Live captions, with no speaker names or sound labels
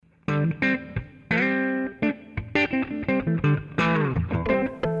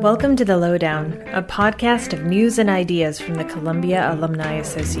Welcome to The Lowdown, a podcast of news and ideas from the Columbia Alumni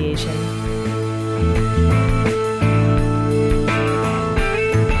Association.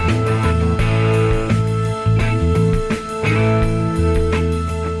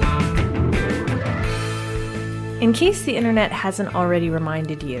 In case the internet hasn't already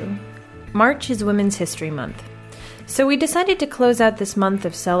reminded you, March is Women's History Month. So we decided to close out this month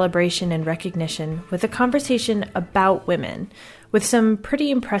of celebration and recognition with a conversation about women, with some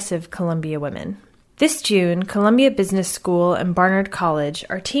pretty impressive Columbia women. This June, Columbia Business School and Barnard College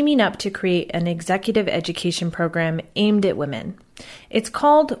are teaming up to create an executive education program aimed at women. It's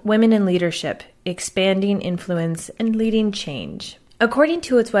called Women in Leadership: Expanding Influence and Leading Change. According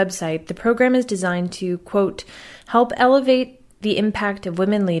to its website, the program is designed to, quote, help elevate the impact of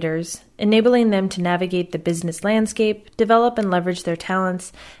women leaders, enabling them to navigate the business landscape, develop and leverage their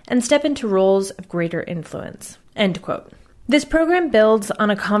talents, and step into roles of greater influence, end quote. This program builds on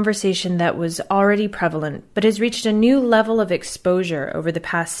a conversation that was already prevalent, but has reached a new level of exposure over the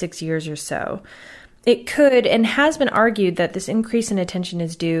past 6 years or so. It could and has been argued that this increase in attention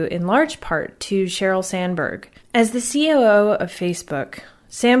is due in large part to Sheryl Sandberg. As the COO of Facebook,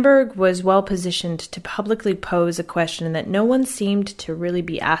 Sandberg was well positioned to publicly pose a question that no one seemed to really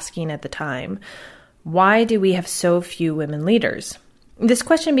be asking at the time. Why do we have so few women leaders? This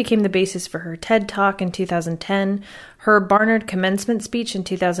question became the basis for her TED Talk in 2010, her Barnard commencement speech in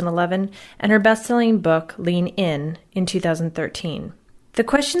 2011, and her best-selling book, Lean In 2013. The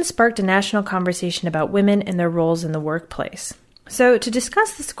question sparked a national conversation about women and their roles in the workplace. So to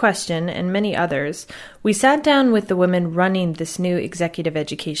discuss this question and many others, we sat down with the women running this new executive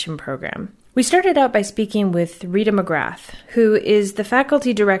education program. We started out by speaking with Rita McGrath, who is the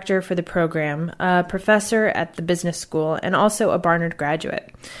faculty director for the program, a professor at the business school, and also a Barnard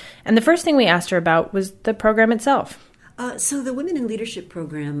graduate. And the first thing we asked her about was the program itself. So the Women in Leadership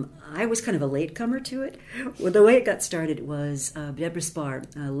program, I was kind of a latecomer to it. Well, the way it got started was Deborah Spar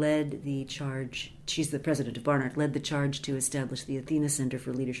led the charge. She's the president of Barnard, led the charge to establish the Athena Center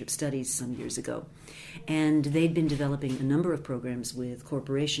for Leadership Studies some years ago. And they'd been developing a number of programs with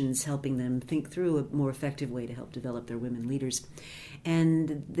corporations, helping them think through a more effective way to help develop their women leaders.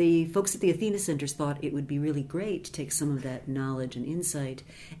 And the folks at the Athena Centers thought it would be really great to take some of that knowledge and insight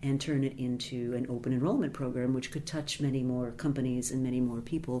and turn it into an open enrollment program, which could touch many more companies and many more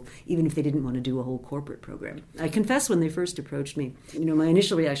people, even if they didn't want to do a whole corporate program. I confess, when they first approached me, my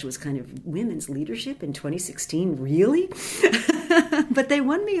initial reaction was kind of, women's leadership in 2016, really? But they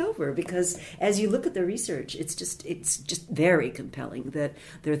won me over, because as you look at the research, it's just very compelling that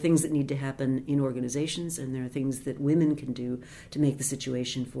there are things that need to happen in organizations, and there are things that women can do to make the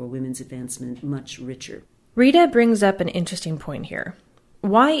situation for women's advancement much richer. Rita brings up an interesting point here.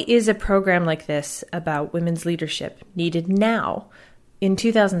 Why is a program like this about women's leadership needed now, in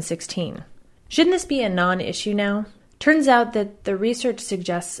 2016? Shouldn't this be a non-issue now? Turns out that the research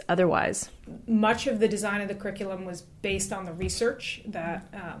suggests otherwise. Much of the design of the curriculum was based on the research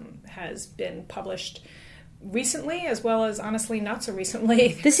that has been published recently, as well as, honestly, not so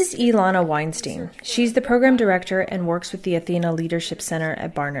recently. This is Ilana Weinstein. She's the program director and works with the Athena Leadership Center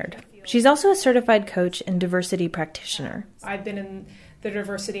at Barnard. She's also a certified coach and diversity practitioner. I've been in the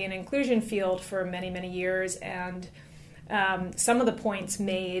diversity and inclusion field for many, many years, and some of the points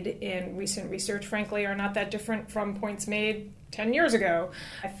made in recent research, frankly, are not that different from points made 10 years ago.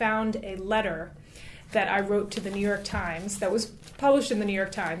 I found a letter that I wrote to the New York Times that was published in the New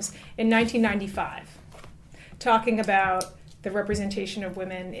York Times in 1995, talking about the representation of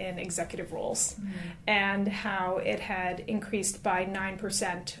women in executive roles and how it had increased by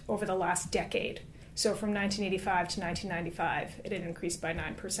 9% over the last decade. So from 1985 to 1995, it had increased by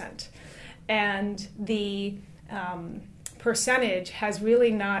 9%. And the percentage has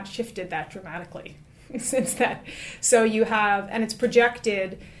really not shifted that dramatically since then. So you have, and it's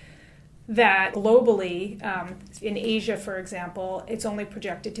projected that globally, in Asia, for example, it's only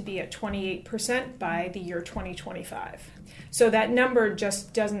projected to be at 28% by the year 2025. So that number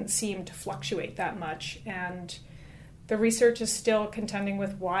just doesn't seem to fluctuate that much. And the research is still contending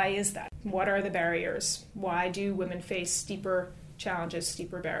with, why is that? What are the barriers? Why do women face steeper challenges,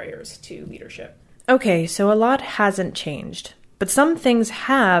 steeper barriers to leadership? Okay, so a lot hasn't changed. But some things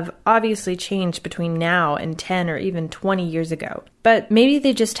have obviously changed between now and 10 or even 20 years ago. But maybe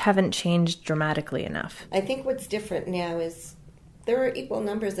they just haven't changed dramatically enough. I think what's different now is there are equal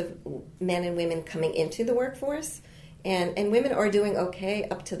numbers of men and women coming into the workforce, and women are doing okay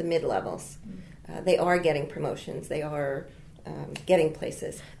up to the mid-levels. They are getting promotions. They are getting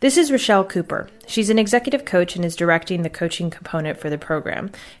places. This is Rochelle Cooper. She's an executive coach and is directing the coaching component for the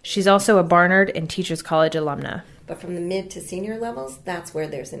program. She's also a Barnard and Teachers College alumna. But from the mid to senior levels, that's where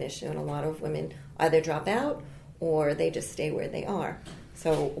there's an issue, and a lot of women either drop out or they just stay where they are.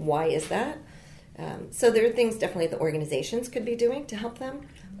 So why is that? So there are things definitely the organizations could be doing to help them,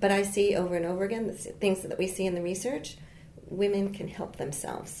 but I see over and over again the things that we see in the research, women can help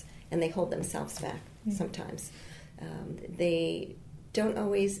themselves, and they hold themselves back sometimes. They don't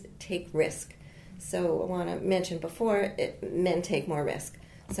always take risk. So I want to mention before, men take more risk.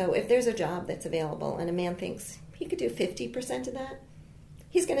 So if there's a job that's available and a man thinks he could do 50% of that,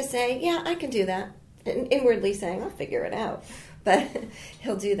 he's going to say, yeah, I can do that, and inwardly saying, I'll figure it out. But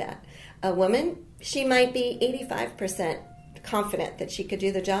he'll do that. A woman, she might be 85% confident that she could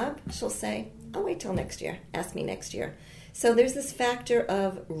do the job. She'll say, I'll wait till next year. Ask me next year. So there's this factor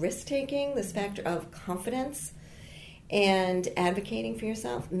of risk-taking, this factor of confidence, and advocating for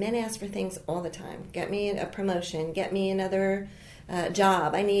yourself. Men ask for things all the time. Get me a promotion. Get me another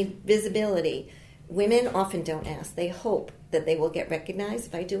job. I need visibility. Women often don't ask. They hope that they will get recognized.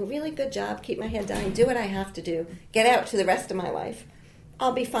 If I do a really good job, keep my head down, do what I have to do, get out to the rest of my life,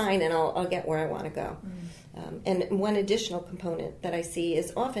 I'll be fine and I'll get where I want to go. And one additional component that I see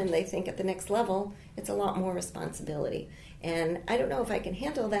is often they think at the next level, it's a lot more responsibility. And I don't know if I can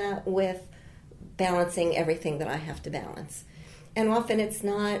handle that with balancing everything that I have to balance. And often it's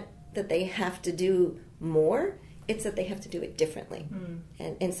not that they have to do more, it's that they have to do it differently.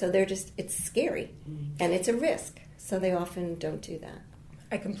 And so it's scary and it's a risk. So they often don't do that.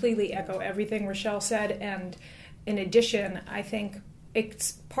 I completely echo everything Rochelle said. And in addition, I think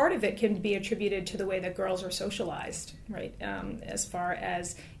part of it can be attributed to the way that girls are socialized, right? As far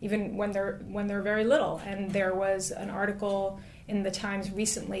as even when they're very little. And there was an article in the Times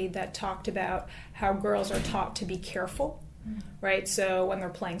recently that talked about how girls are taught to be careful, right? So when they're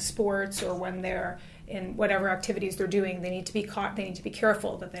playing sports or when they're in whatever activities they're doing, they need to be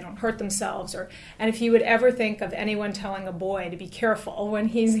careful that they don't hurt themselves. And if you would ever think of anyone telling a boy to be careful when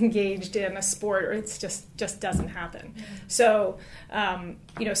he's engaged in a sport, or it's just doesn't happen. So,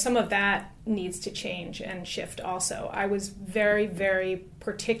 some of that needs to change and shift also. I was very, very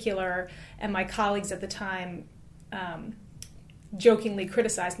particular, and my colleagues at the time jokingly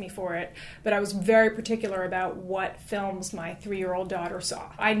criticized me for it, but I was very particular about what films my 3-year-old daughter saw.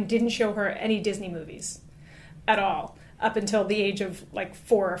 I didn't show her any Disney movies at all up until the age of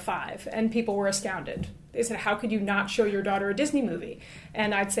 4 or 5, and people were astounded. They said, how could you not show your daughter a Disney movie?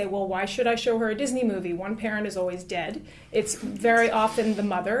 And I'd say, well, why should I show her a Disney movie? One parent is always dead. It's very often the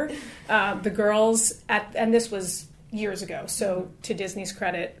mother. The girls, and this was years ago, so to Disney's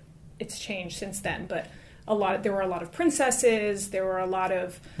credit, it's changed since then, but there were a lot of princesses, there were a lot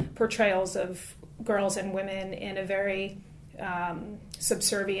of portrayals of girls and women in a very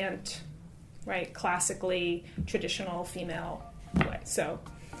subservient, right, classically traditional female way. So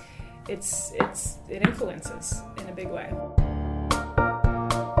it influences in a big way.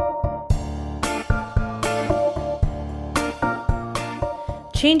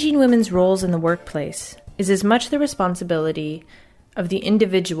 Changing women's roles in the workplace is as much the responsibility of the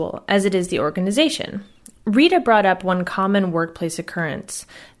individual as it is the organization. Rita brought up one common workplace occurrence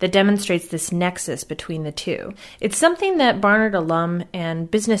that demonstrates this nexus between the two. It's something that Barnard alum and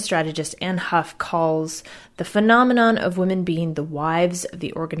business strategist Ann Huff calls the phenomenon of women being the wives of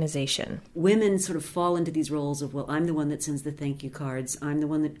the organization. Women sort of fall into these roles of, well, I'm the one that sends the thank you cards. I'm the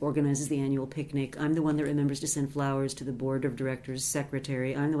one that organizes the annual picnic. I'm the one that remembers to send flowers to the board of directors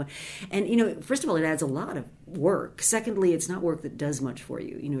secretary. I'm the one. And, first of all, it adds a lot of work. Secondly, it's not work that does much for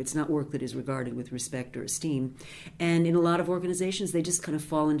you. It's not work that is regarded with respect or esteem. And in a lot of organizations, they just kind of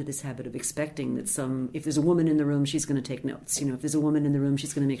fall into this habit of expecting that if there's a woman in the room, she's going to take notes. If there's a woman in the room,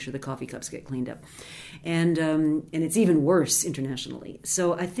 she's going to make sure the coffee cups get cleaned up. And it's even worse internationally.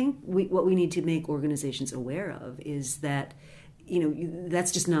 So I think what we need to make organizations aware of is that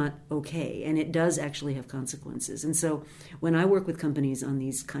that's just not okay, and it does actually have consequences. And so when I work with companies on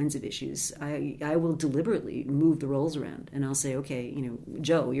these kinds of issues, I will deliberately move the roles around, and I'll say, okay,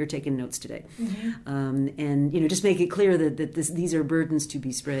 Joe, you're taking notes today. And just make it clear that these are burdens to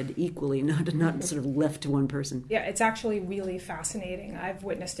be spread equally, not sort of left to one person. Yeah, it's actually really fascinating. I've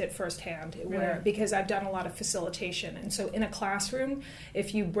witnessed it firsthand because I've done a lot of facilitation. And so in a classroom,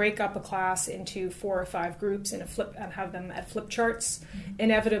 if you break up a class into 4 or 5 groups and have them at flip charts,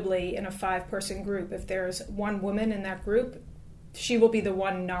 inevitably in a 5-person group, if there's one woman in that group, she will be the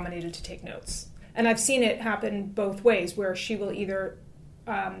one nominated to take notes. And I've seen it happen both ways, where she will either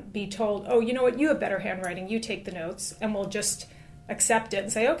be told, oh, you know what, you have better handwriting, you take the notes, and we'll just accept it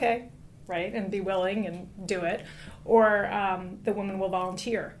and say, okay, right, and be willing and do it, or the woman will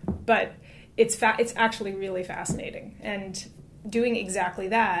volunteer. But it's actually really fascinating. And doing exactly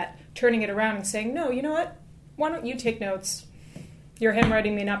that, turning it around and saying, no, you know what, why don't you take notes? Your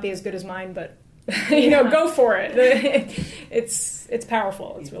handwriting may not be as good as mine, but go for it. It's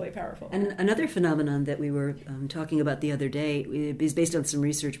powerful. It's really powerful. And another phenomenon that we were talking about the other day is based on some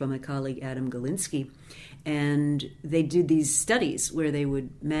research by my colleague Adam Galinsky. And they did these studies where they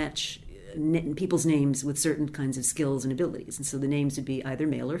would match people's names with certain kinds of skills and abilities. And so the names would be either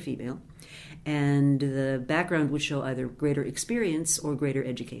male or female. And the background would show either greater experience or greater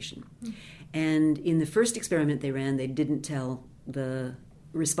education. And in the first experiment they ran, they didn't tell the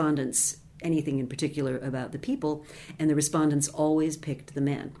respondents anything in particular about the people, and the respondents always picked the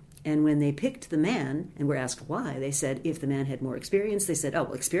man. And when they picked the man and were asked why, they said if the man had more experience, they said, oh,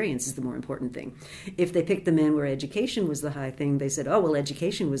 well, experience is the more important thing. If they picked the man where education was the high thing, they said, oh, well,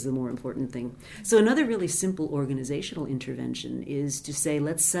 education was the more important thing. So another really simple organizational intervention is to say,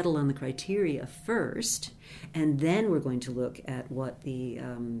 let's settle on the criteria first, and then we're going to look at what the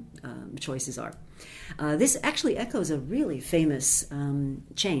choices are. This actually echoes a really famous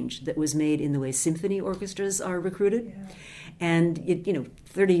change that was made in the way symphony orchestras are recruited. Yeah. And,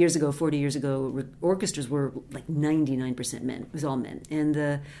 30 years ago, 40 years ago, orchestras were like 99% men. It was all men. And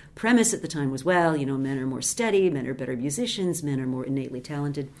the premise at the time was, men are more steady, men are better musicians, men are more innately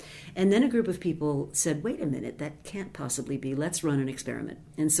talented. And then a group of people said, wait a minute, that can't possibly be. Let's run an experiment.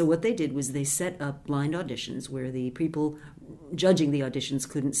 And so what they did was they set up blind auditions where the people judging the auditions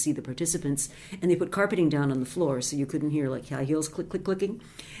couldn't see the participants, and they put carpeting down on the floor so you couldn't hear like high heels click, click, clicking.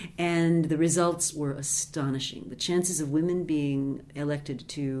 And the results were astonishing. The chances of women being elected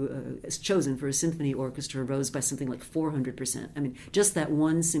to, chosen for a symphony orchestra rose by something like 400%. I mean, just that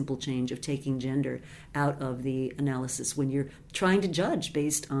one simple change of taking gender out of the analysis when you're trying to judge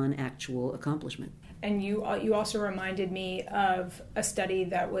based on actual accomplishment. And you also reminded me of a study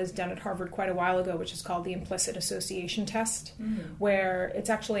that was done at Harvard quite a while ago, which is called the Implicit Association Test, where it's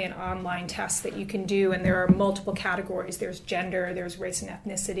actually an online test that you can do, and there are multiple categories. There's gender, there's race and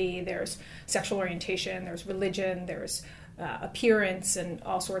ethnicity, there's sexual orientation, there's religion, there's appearance, and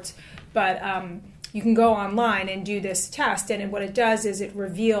all sorts. But you can go online and do this test, and what it does is it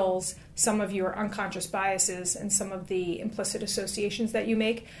reveals some of your unconscious biases and some of the implicit associations that you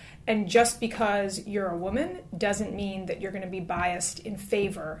make. And just because you're a woman doesn't mean that you're going to be biased in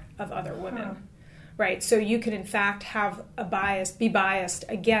favor of other women, right? So you can, in fact, have be biased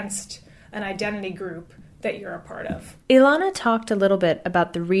against an identity group that you're a part of. Ilana talked a little bit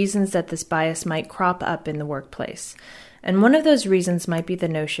about the reasons that this bias might crop up in the workplace. And one of those reasons might be the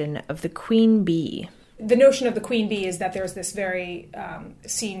notion of the queen bee. The notion of the queen bee is that there's this very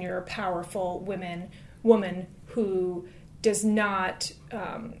senior, powerful woman who does not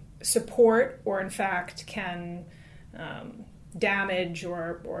support or, in fact, can damage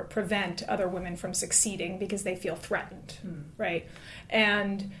or prevent other women from succeeding because they feel threatened, right?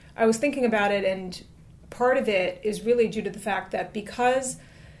 And I was thinking about it, and part of it is really due to the fact that because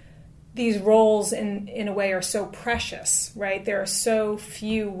these roles in a way are so precious, right? There are so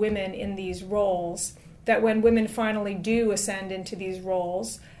few women in these roles that when women finally do ascend into these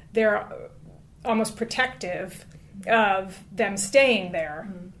roles, they're almost protective of them staying there.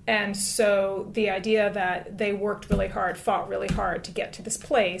 And so the idea that they worked really hard, fought really hard to get to this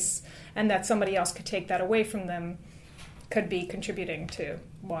place, and that somebody else could take that away from them could be contributing to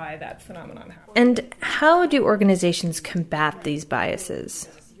why that phenomenon happened. And how do organizations combat these biases?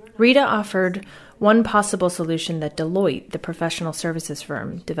 Rita offered one possible solution that Deloitte, the professional services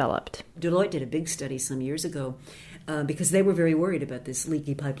firm, developed. Deloitte did a big study some years ago because they were very worried about this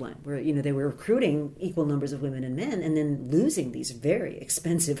leaky pipeline where, they were recruiting equal numbers of women and men and then losing these very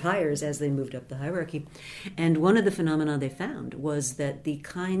expensive hires as they moved up the hierarchy. And one of the phenomena they found was that the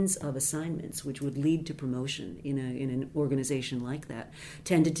kinds of assignments which would lead to promotion in an organization like that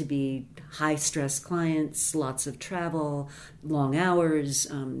tended to be high-stress clients, lots of travel, long hours,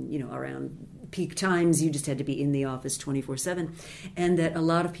 around peak times, you just had to be in the office 24/7, and that a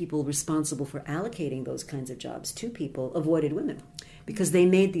lot of people responsible for allocating those kinds of jobs to people avoided women because they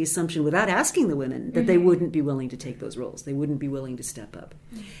made the assumption without asking the women that they wouldn't be willing to take those roles. They wouldn't be willing to step up.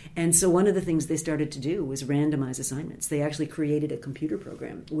 And so one of the things they started to do was randomize assignments. They actually created a computer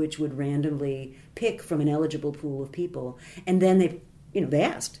program which would randomly pick from an eligible pool of people, and then they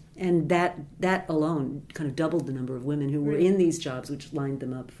asked. And that alone kind of doubled the number of women who were in these jobs, which lined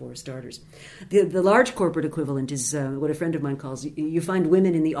them up for starters. The large corporate equivalent is what a friend of mine calls, you find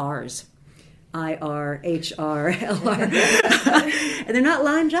women in the R's. IR, HR, LR. And they're not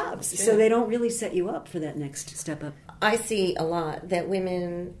line jobs, so they don't really set you up for that next step up. I see a lot that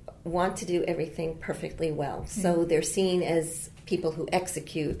women want to do everything perfectly well. So they're seen as people who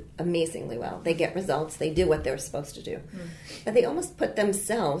execute amazingly well. They get results. They do what they're supposed to do. But they almost put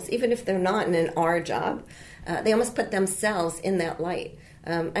themselves, even if they're not in an R job, they almost put themselves in that light.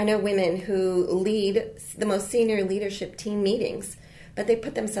 I know women who lead the most senior leadership team meetings, but they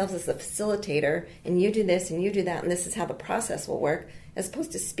put themselves as a facilitator, and you do this and you do that, and this is how the process will work, as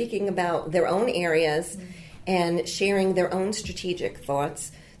opposed to speaking about their own areas and sharing their own strategic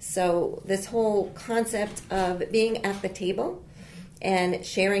thoughts. So this whole concept of being at the table and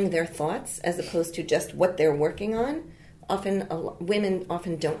sharing their thoughts as opposed to just what they're working on, women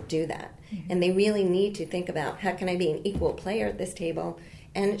often don't do that. And they really need to think about, how can I be an equal player at this table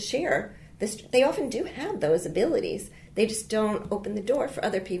and share this? They often do have those abilities. They just don't open the door for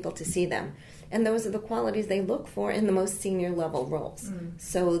other people to see them. And those are the qualities they look for in the most senior level roles.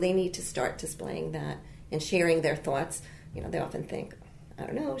 So they need to start displaying that and sharing their thoughts. You know, they often think, I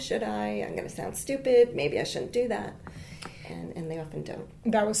don't know, should I? I'm going to sound stupid. Maybe I shouldn't do that. And they often don't.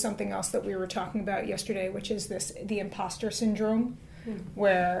 That was something else that we were talking about yesterday, which is the imposter syndrome,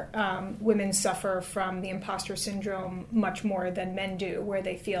 where women suffer from the imposter syndrome much more than men do, where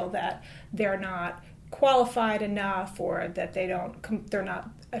they feel that they're not qualified enough, or that they're not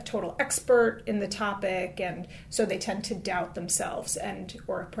a total expert in the topic, and so they tend to doubt themselves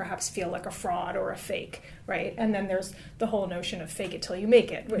or perhaps feel like a fraud or a fake, right? And then there's the whole notion of fake it till you make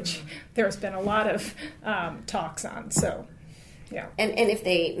it, which there's been a lot of talks on. So, yeah. And if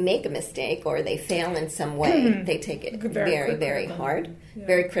they make a mistake or they fail in some way, they take it very, very hard,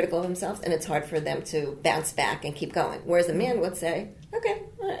 very critical of themselves, and it's hard for them to bounce back and keep going. Whereas a man would say, okay,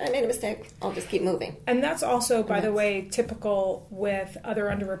 I made a mistake, I'll just keep moving. And that's also, by the way, typical with other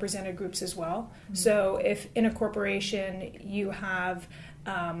underrepresented groups as well. So if in a corporation you have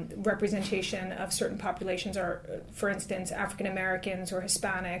representation of certain populations, or for instance, African Americans or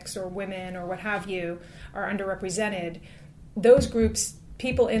Hispanics or women or what have you are underrepresented, those groups,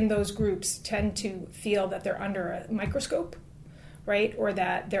 people in those groups tend to feel that they're under a microscope, right? Or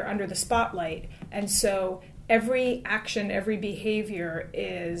that they're under the spotlight. And so every action, every behavior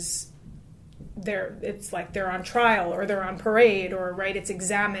it's like they're on trial or they're on parade, or, right, it's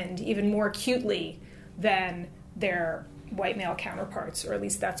examined even more acutely than their white male counterparts, or at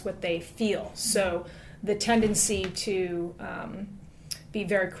least that's what they feel. So the tendency to be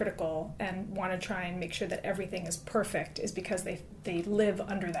very critical and want to try and make sure that everything is perfect is because they live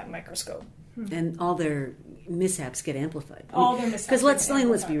under that microscope. And all their mishaps get amplified. All their mishaps. Because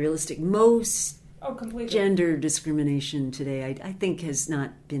let's be realistic. Most completely. Gender discrimination today, I think, has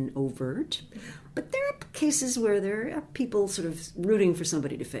not been overt. But there are cases where there are people sort of rooting for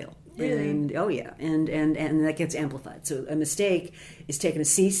somebody to fail. Really? And and that gets amplified. So a mistake is taken as,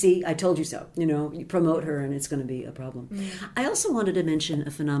 see, I told you so. You know, you promote her and it's going to be a problem. I also wanted to mention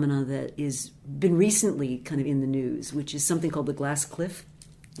a phenomenon that has been recently kind of in the news, which is something called the glass cliff.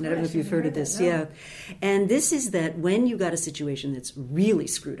 I don't know if you've heard of this. Yeah. And this is that when you got a situation that's really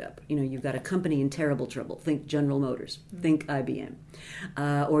screwed up, you know, you've got a company in terrible trouble, think General Motors, think IBM,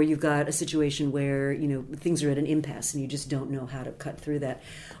 or you've got a situation where, you know, things are at an impasse and you just don't know how to cut through that.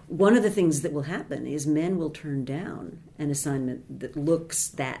 One of the things that will happen is men will turn down an assignment that looks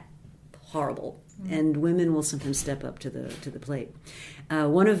that horrible, and women will sometimes step up to the plate.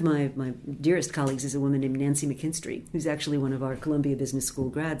 One of my dearest colleagues is a woman named Nancy McKinstry, who's actually one of our Columbia Business School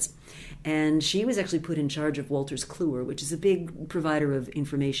grads. And she was actually put in charge of Wolters Kluwer, which is a big provider of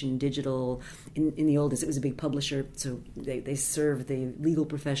information, digital. In the old days, it was a big publisher. So they serve the legal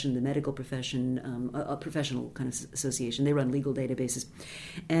profession, the medical profession, a professional kind of association. They run legal databases.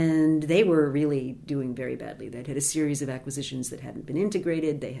 And they were really doing very badly. They'd had a series of acquisitions that hadn't been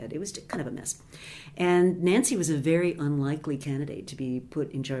integrated. It was kind of a mess. And Nancy was a very unlikely candidate to be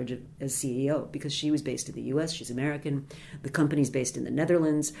put in charge as CEO, because she was based in the U.S., she's American, the company's based in the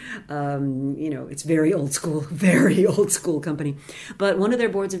Netherlands. It's very old school company. But one of their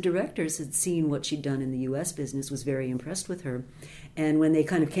boards of directors had seen what she'd done in the U.S. business, was very impressed with her. And when they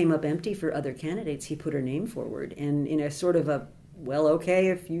kind of came up empty for other candidates, he put her name forward. And in a sort of a, well, okay,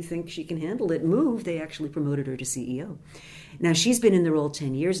 if you think she can handle it move, they actually promoted her to CEO. Now, she's been in the role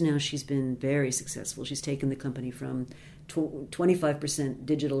 10 years now. She's been very successful. She's taken the company from 25%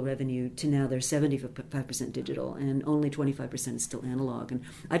 digital revenue to now they're 75% digital, and only 25% is still analog. And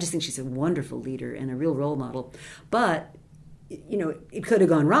I just think she's a wonderful leader and a real role model. But, you know, it could have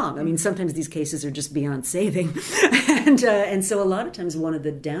gone wrong. I mean, sometimes these cases are just beyond saving. And so a lot of times one of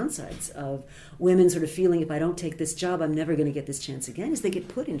the downsides of women sort of feeling, if I don't take this job, I'm never going to get this chance again, is they get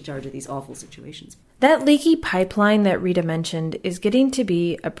put in charge of these awful situations. That leaky pipeline that Rita mentioned is getting to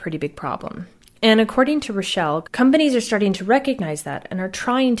be a pretty big problem. And according to Rochelle, companies are starting to recognize that and are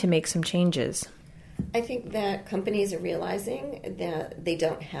trying to make some changes. I think that companies are realizing that they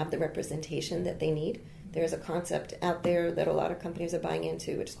don't have the representation that they need. There's a concept out there that a lot of companies are buying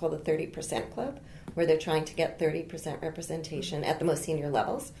into, which is called the 30% Club, where they're trying to get 30% representation at the most senior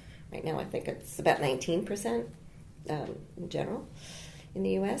levels. Right now, I think it's about 19% in general in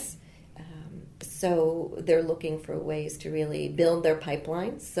the U.S. So they're looking for ways to really build their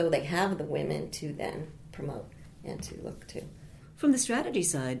pipelines so they have the women to then promote and to look to. From the strategy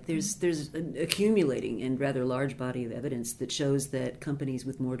side, there's an accumulating and rather large body of evidence that shows that companies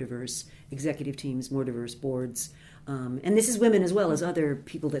with more diverse executive teams, more diverse boards, and this is women as well as other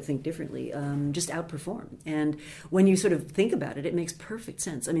people that think differently, just outperform. And when you sort of think about it, it makes perfect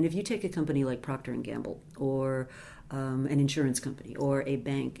sense. I mean, if you take a company like Procter & Gamble or an insurance company or a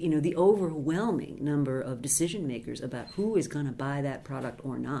bank, the overwhelming number of decision makers about who is going to buy that product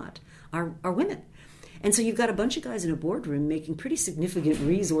or not are women. And so you've got a bunch of guys in a boardroom making pretty significant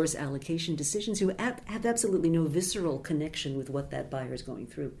resource allocation decisions who have absolutely no visceral connection with what that buyer is going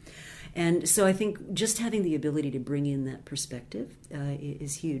through. And so I think just having the ability to bring in that perspective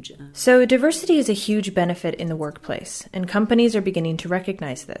is huge. So diversity is a huge benefit in the workplace, and companies are beginning to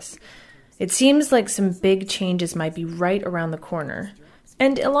recognize this. It seems like some big changes might be right around the corner,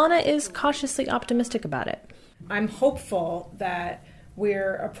 and Ilana is cautiously optimistic about it. I'm hopeful that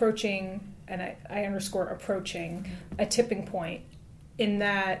we're approaching, and I underscore approaching, a tipping point in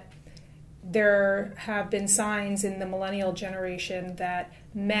that there have been signs in the millennial generation that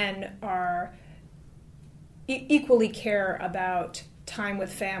men are equally care about time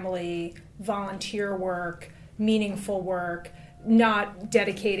with family, volunteer work, meaningful work, not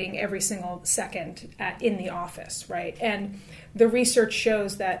dedicating every single second in the office, right? And the research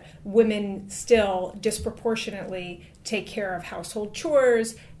shows that women still disproportionately take care of household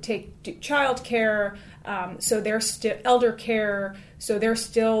chores, do child care, so they're still elder care, so they're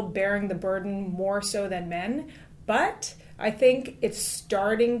still bearing the burden more so than men. But I think it's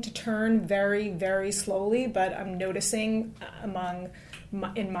starting to turn very, very slowly, but I'm noticing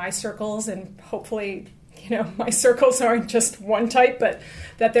in my circles, and hopefully my circles aren't just one type, but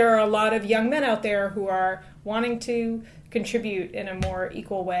that there are a lot of young men out there who are wanting to contribute in a more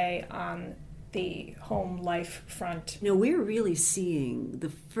equal way on the home life front. We're really seeing the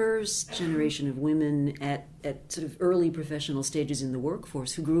first generation of women at sort of early professional stages in the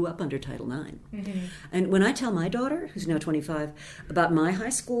workforce who grew up under Title IX. Mm-hmm. And when I tell my daughter, who's now 25, about my high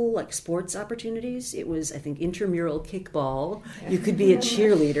school sports opportunities, it was, I think, intramural kickball. Yeah. You could be a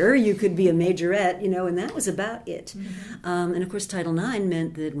cheerleader, you could be a majorette, and that was about it. Mm-hmm. And of course, Title IX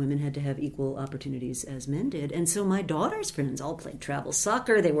meant that women had to have equal opportunities as men did. And so my daughter's friends all played travel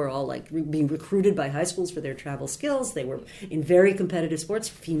soccer. They were all being recruited by high schools for their travel skills. They were in very competitive sports,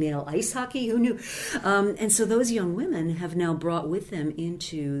 female ice hockey, who knew? And so those young women have now brought with them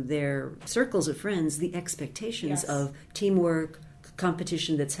into their circles of friends the expectations of teamwork,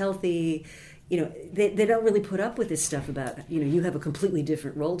 competition that's healthy. They don't really put up with this stuff about, you have a completely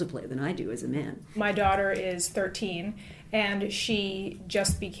different role to play than I do as a man. My daughter is 13, and she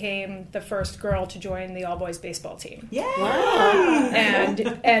just became the first girl to join the all-boys baseball team. Yeah. Wow.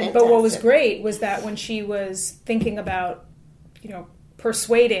 And but what was great was that when she was thinking about,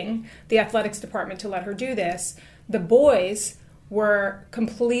 persuading the athletics department to let her do this, the boys were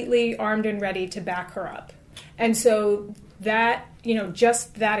completely armed and ready to back her up. And so that,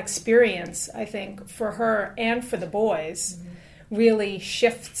 just that experience, I think, for her and for the boys, really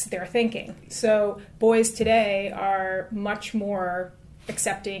shifts their thinking. So boys today are much more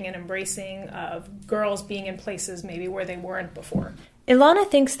accepting and embracing of girls being in places maybe where they weren't before. Ilana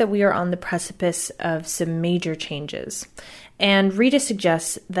thinks that we are on the precipice of some major changes. And Rita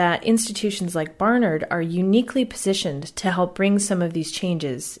suggests that institutions like Barnard are uniquely positioned to help bring some of these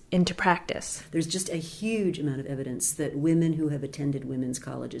changes into practice. There's just a huge amount of evidence that women who have attended women's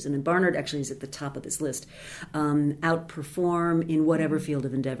colleges, and Barnard actually is at the top of this list, outperform in whatever field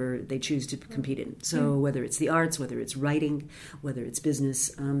of endeavor they choose to compete in. So whether it's the arts, whether it's writing, whether it's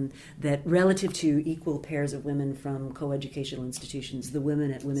business, that relative to equal pairs of women from coeducational institutions, the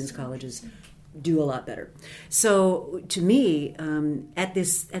women at women's colleges do a lot better. So to me, at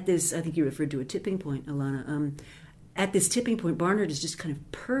this, I think you referred to a tipping point, Ilana. At this tipping point, Barnard is just kind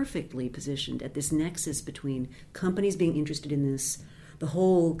of perfectly positioned at this nexus between companies being interested in this, the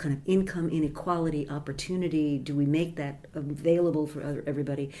whole kind of income inequality opportunity. Do we make that available for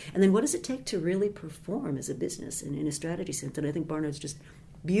everybody? And then what does it take to really perform as a business in a strategy sense? And I think Barnard's just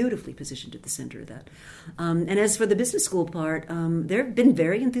beautifully positioned at the center of that. And as for the business school part, they've been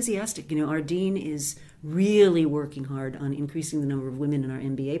very enthusiastic. Our dean is really working hard on increasing the number of women in our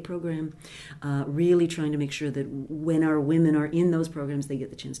MBA program, really trying to make sure that when our women are in those programs, they get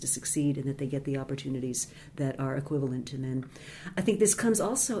the chance to succeed and that they get the opportunities that are equivalent to men. I think this comes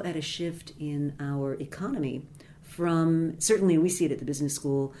also at a shift in our economy from, certainly we see it at the business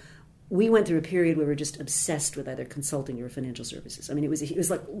school, we went through a period where we were just obsessed with either consulting or financial services. I mean, it was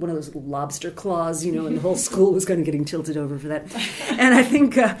like one of those little lobster claws, and the whole school was kind of getting tilted over for that. And I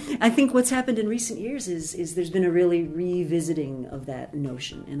think what's happened in recent years is there's been a really revisiting of that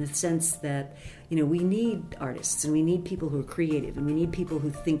notion in the sense that, we need artists and we need people who are creative and we need people who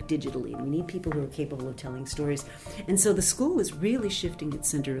think digitally and we need people who are capable of telling stories. And so the school is really shifting its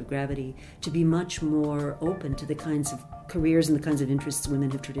center of gravity to be much more open to the kinds of careers and the kinds of interests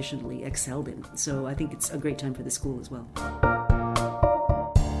women have traditionally excelled in. So I think it's a great time for the school as well.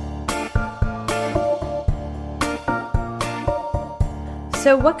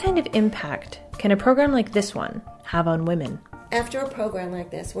 So what kind of impact can a program like this one have on women? After a program like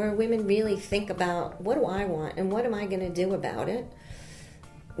this, where women really think about, what do I want and what am I going to do about it,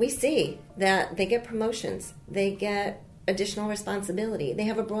 we see that they get promotions, they get additional responsibility, they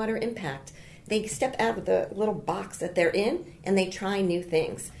have a broader impact. They step out of the little box that they're in and they try new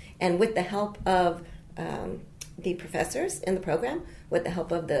things. And with the help of the professors in the program, with the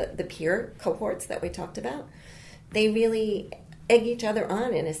help of the peer cohorts that we talked about, they really egg each other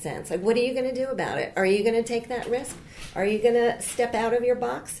on in a sense. Like, what are you going to do about it? Are you going to take that risk? Are you going to step out of your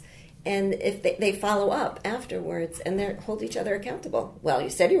box? And if they follow up afterwards and they hold each other accountable. Well, you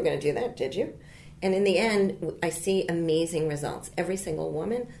said you were going to do that, did you? And in the end, I see amazing results. Every single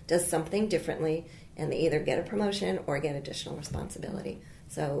woman does something differently, and they either get a promotion or get additional responsibility.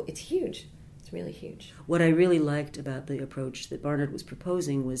 So it's huge. It's really huge. What I really liked about the approach that Barnard was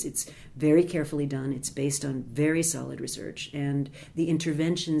proposing was it's very carefully done. It's based on very solid research, and the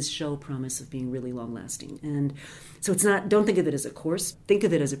interventions show promise of being really long-lasting. And so it's not, don't think of it as a course. Think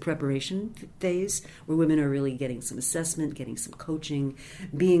of it as a preparation phase where women are really getting some assessment, getting some coaching,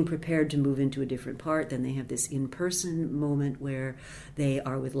 being prepared to move into a different part. Then they have this in-person moment where they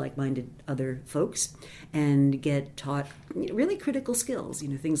are with like-minded other folks and get taught really critical skills,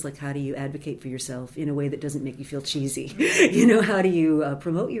 things like how do you advocate for yourself in a way that doesn't make you feel cheesy? How do you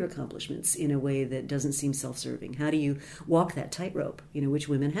promote your accomplishments in a way that doesn't seem self-serving? How do you walk that tightrope, which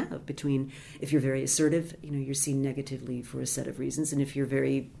women have between, if you're very assertive, you're seen negatively for a set of reasons, and if you're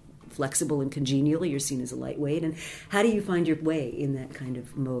very flexible and congenial, you're seen as a lightweight. And how do you find your way in that kind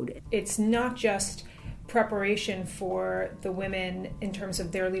of mode? It's not just preparation for the women in terms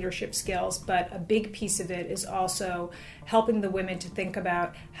of their leadership skills, but a big piece of it is also helping the women to think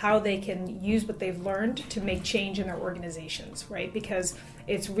about how they can use what they've learned to make change in their organizations, right? Because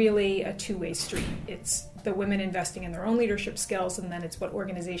it's really a two-way street. It's the women investing in their own leadership skills, and then it's what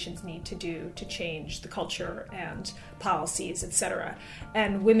organizations need to do to change the culture and policies, etc.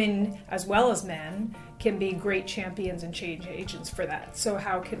 And women, as well as men, can be great champions and change agents for that. So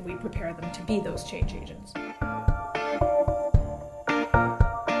how can we prepare them to be those change agents?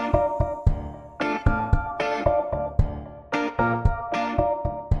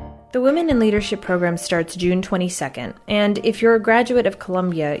 The Women in Leadership program starts June 22nd, and if you're a graduate of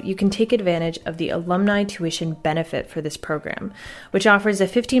Columbia, you can take advantage of the alumni tuition benefit for this program, which offers a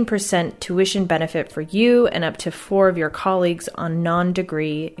 15% tuition benefit for you and up to 4 of your colleagues on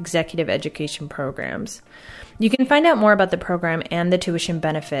non-degree executive education programs. You can find out more about the program and the tuition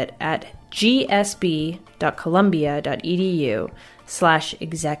benefit at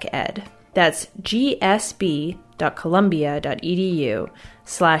gsb.columbia.edu/execed. That's gsb.columbia.edu/execed.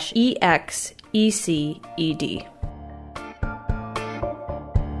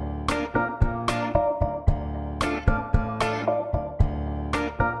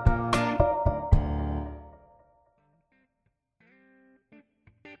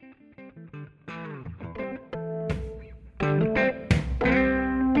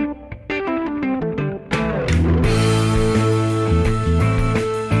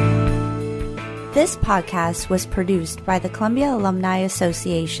 This podcast was produced by the Columbia Alumni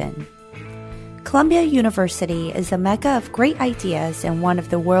Association. Columbia University is a mecca of great ideas in one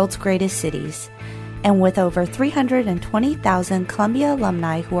of the world's greatest cities. And with over 320,000 Columbia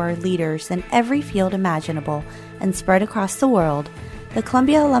alumni who are leaders in every field imaginable and spread across the world, the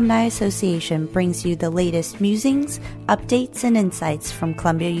Columbia Alumni Association brings you the latest musings, updates, and insights from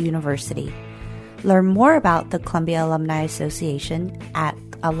Columbia University. Learn more about the Columbia Alumni Association at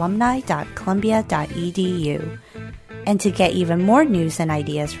alumni.columbia.edu. And to get even more news and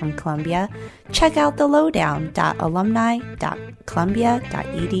ideas from Columbia, check out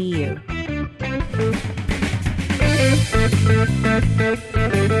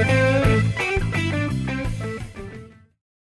thelowdown.alumni.columbia.edu.